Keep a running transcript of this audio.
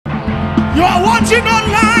You are watching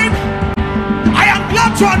online. I am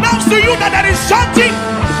glad to announce to you that there is something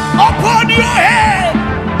upon your head.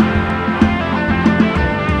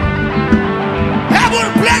 Heaven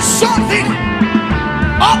placed something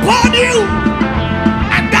upon you,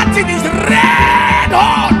 and that thing is red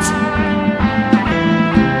hot.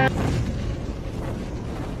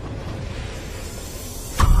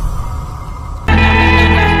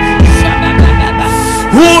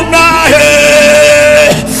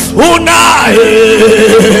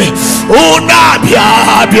 Una bia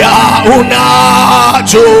bia una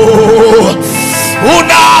jo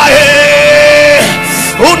una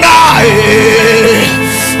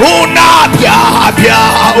bia bia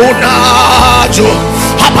una jo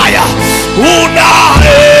habaya una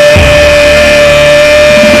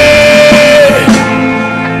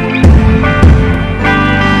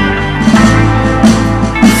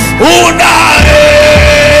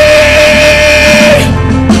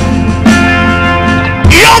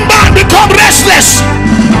young man become restless,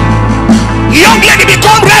 young lady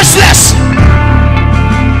become restless.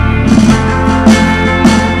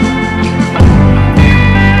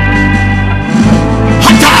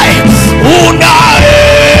 Hatai una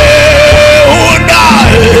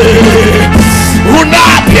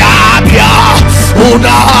pia pia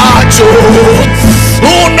una jo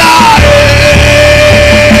una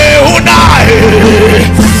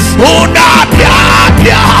pia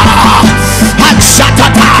pia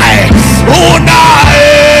Shatatai una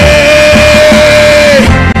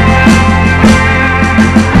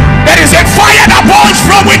there is a fire that burns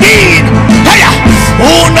from within. Hiya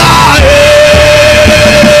una pia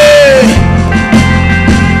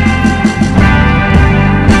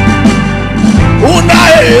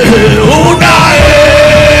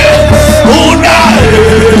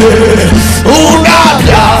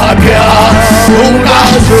pia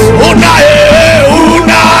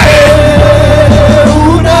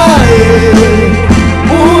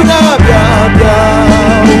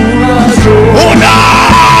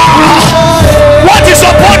what is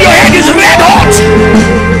upon your head is red hot.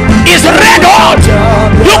 Is red hot.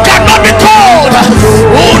 You cannot be cold.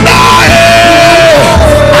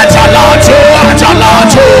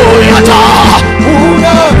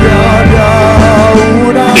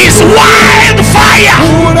 Is wildfire.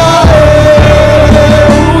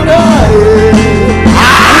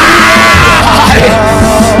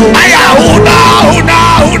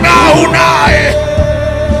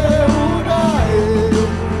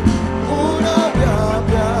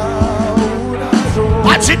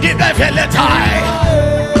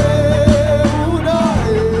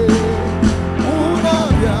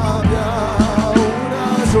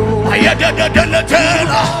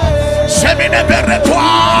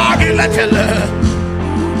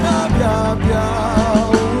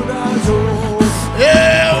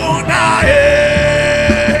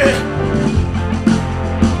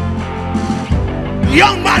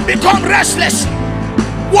 Young man become restless.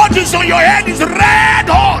 What is on your head is red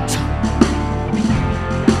hot.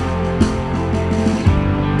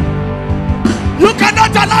 You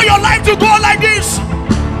cannot allow your life to go like this.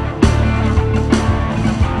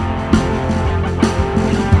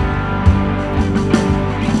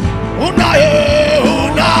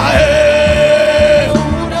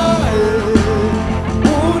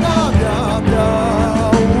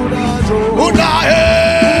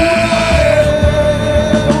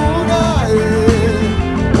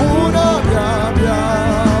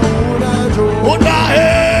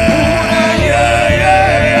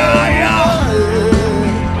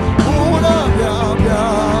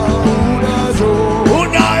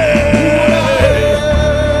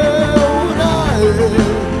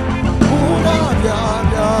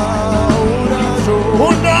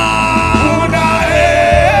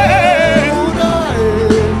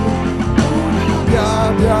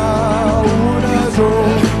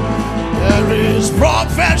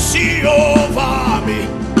 Prophecy over me.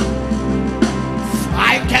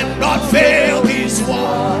 I cannot fail this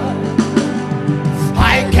one.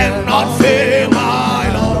 I cannot fail my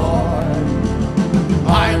Lord.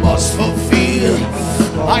 I must fulfill.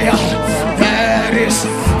 There is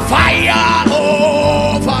fire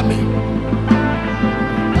over me.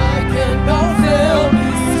 I cannot fail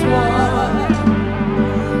this one.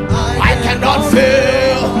 I cannot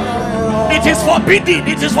fail. It is forbidden.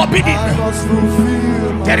 It is forbidden.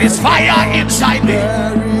 There is fire inside me.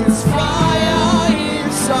 There is fire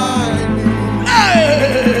inside me.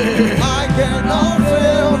 Hey. I cannot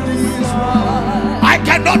fail this one. I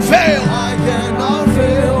cannot fail. I cannot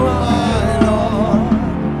fail my Lord.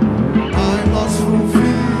 I must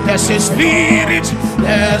fulfill. There's a spirit.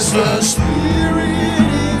 There's a spirit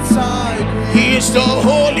inside me. He is the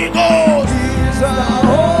Holy Ghost.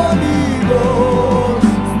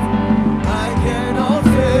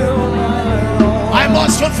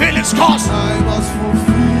 fulfill its course. I must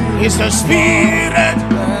fulfill. It's the Spirit.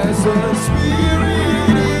 There's a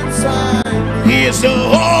spirit inside. He is the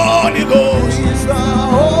Holy Ghost. He is the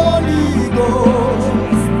Holy Ghost.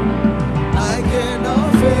 I cannot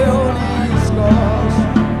fail His cause.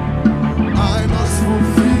 I must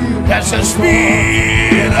fulfill. There's a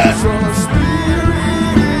Spirit. There's a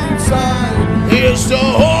spirit inside. He is the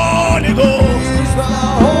Holy Ghost. He is the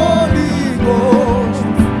Holy Ghost.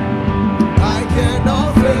 I cannot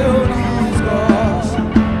fail His cause.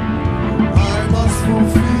 I must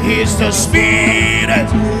fulfill. He is the Spirit.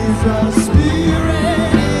 He's a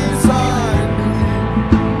spirit inside me.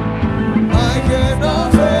 I cannot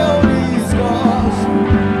fail His cause.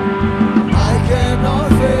 I cannot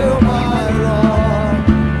fail my Lord.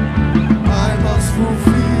 I must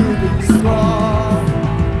fulfill His law.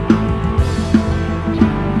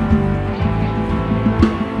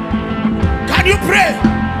 Can you pray?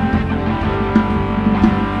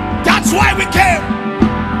 That's why we came.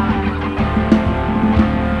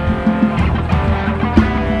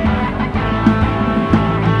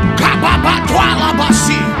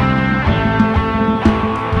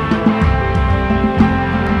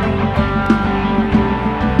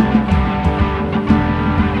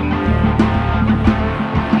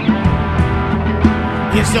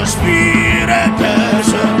 It's the Spirit.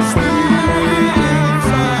 There's a Spirit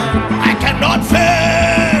inside. I cannot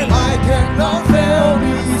fail. I cannot fail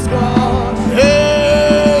His cause.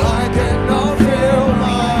 Hey. I cannot fail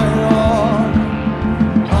my Lord.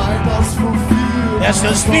 I must fulfill. There's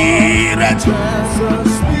the Spirit. There's a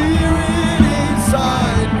spirit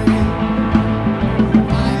inside me.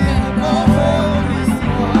 I cannot fail His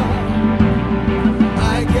cause.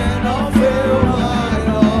 I cannot fail my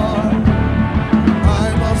Lord. I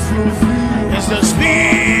must fulfill. It's the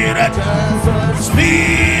Spirit. There's a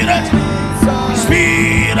Spirit. inside.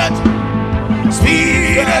 Spirit. The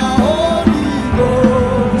Spirit. Holy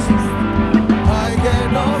Ghost. I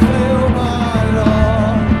cannot fail my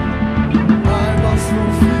Lord. I must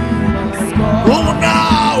fulfill my cause.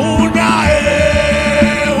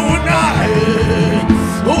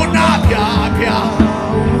 Una, pia, pia.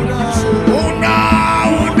 Una,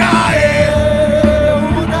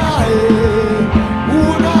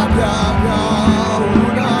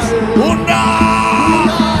 una.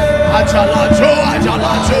 Ajalajo,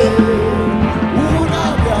 ajalajo.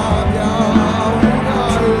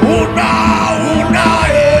 Una, una.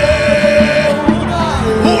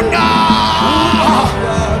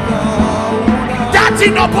 That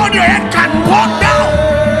thing upon your head can burn down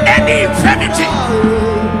any infirmity.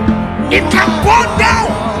 It can burn down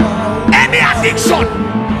any addiction.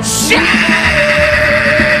 Shine.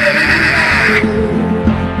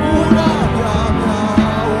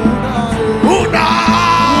 Una.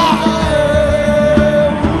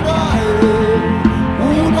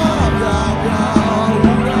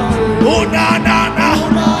 Una, na, na.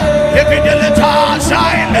 Evidently,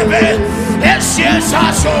 shine, baby. Yes, yes,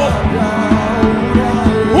 I saw.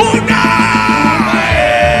 Una.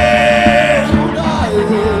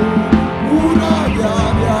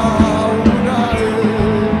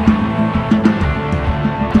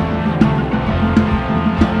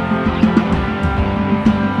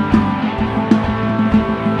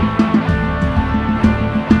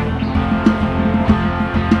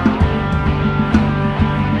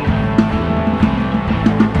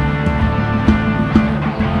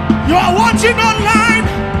 You are watching online.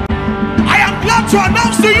 I am glad to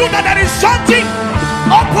announce to you that there is something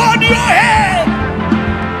upon your head.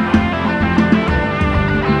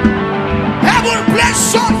 Heaven placed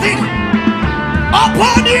something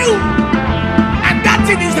upon you, and that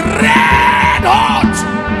thing is red hot.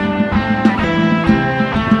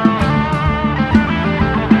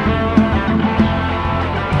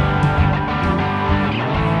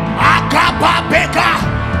 Akababeka,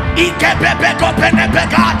 ikebebeko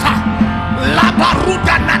penebegata,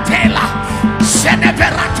 labaruda natela,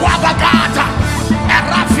 seneveratwa bagata,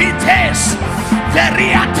 erafites,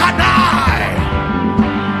 veriatanai.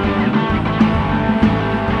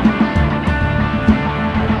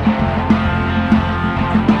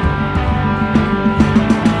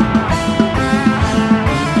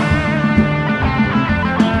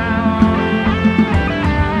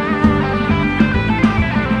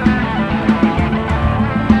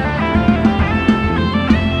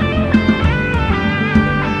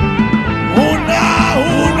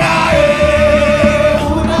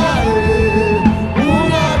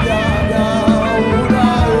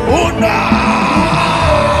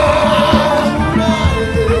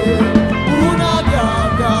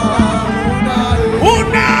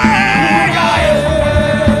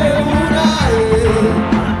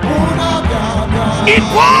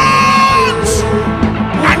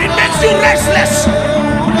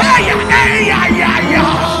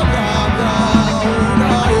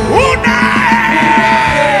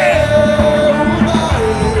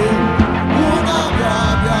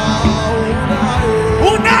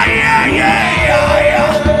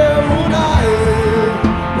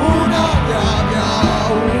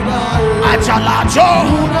 Unacho,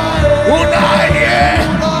 Unaye,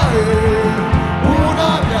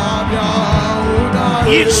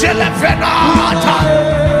 Iselefenata,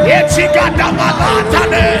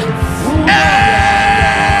 Etigadamanatane.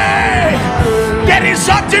 Hey, there is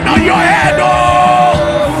something on your head, oh.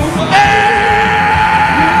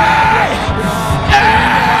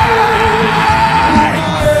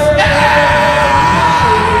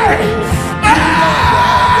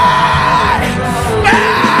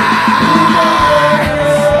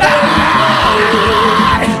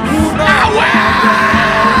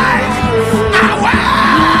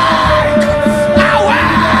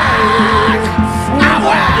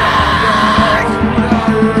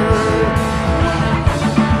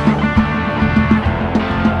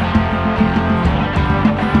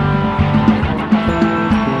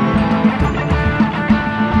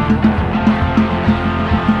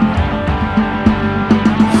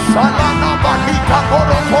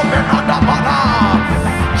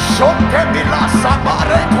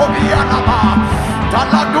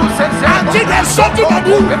 Until there's something on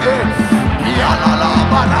you.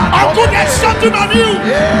 Until there's something on you.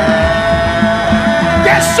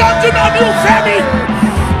 There's something on you, Femi.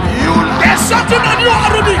 There's something on you,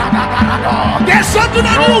 Arudi. There's something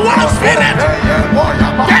on you, one spirit.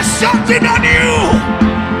 There's something on you.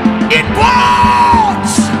 It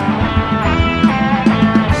burns.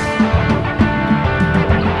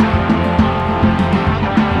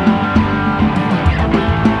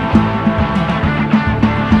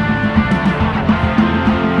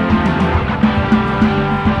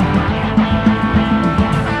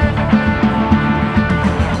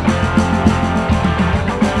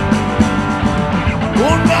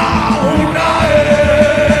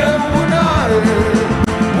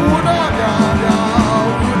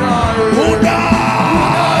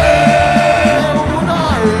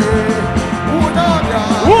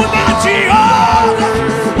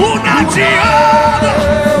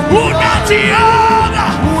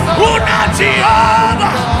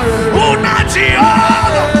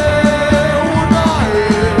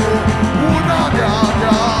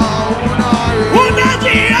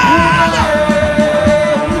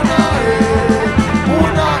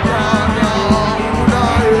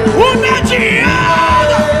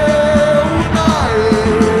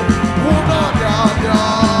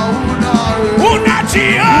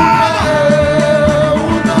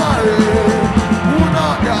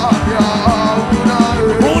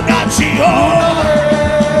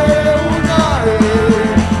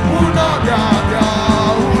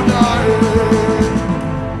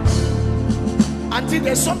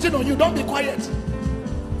 There's something on you, don't be quiet.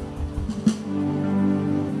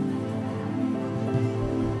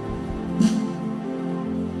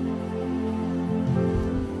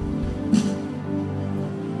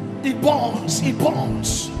 It burns, it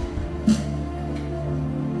burns.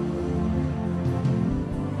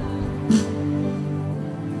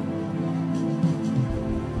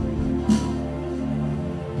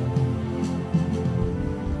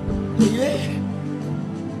 Yeah.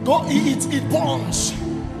 Go eat, it burns.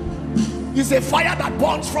 It's a fire that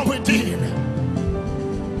burns from within.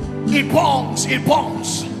 It burns,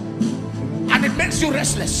 and it makes you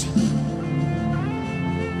restless.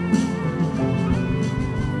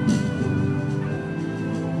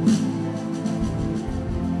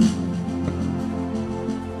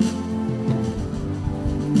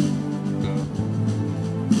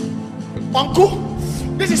 Uncle,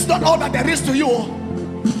 this is not all that there is to you.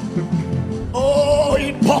 Oh,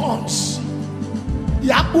 it burns.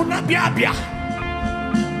 Yakuna biabia,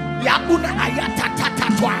 yakuna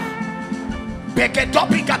ayatatatwa,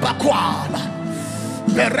 bekedopiga bakwala,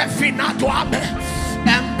 berefina tuame,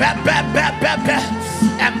 embebebebebe,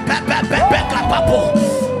 embebebebekapapo,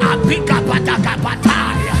 apika pataka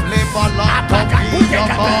pataya, apaka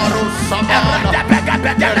puteka baru samana,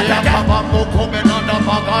 embebebebebebe,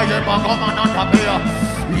 bagaye bagomana tabia,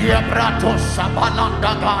 yebrato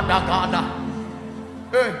sabalanda gada gada.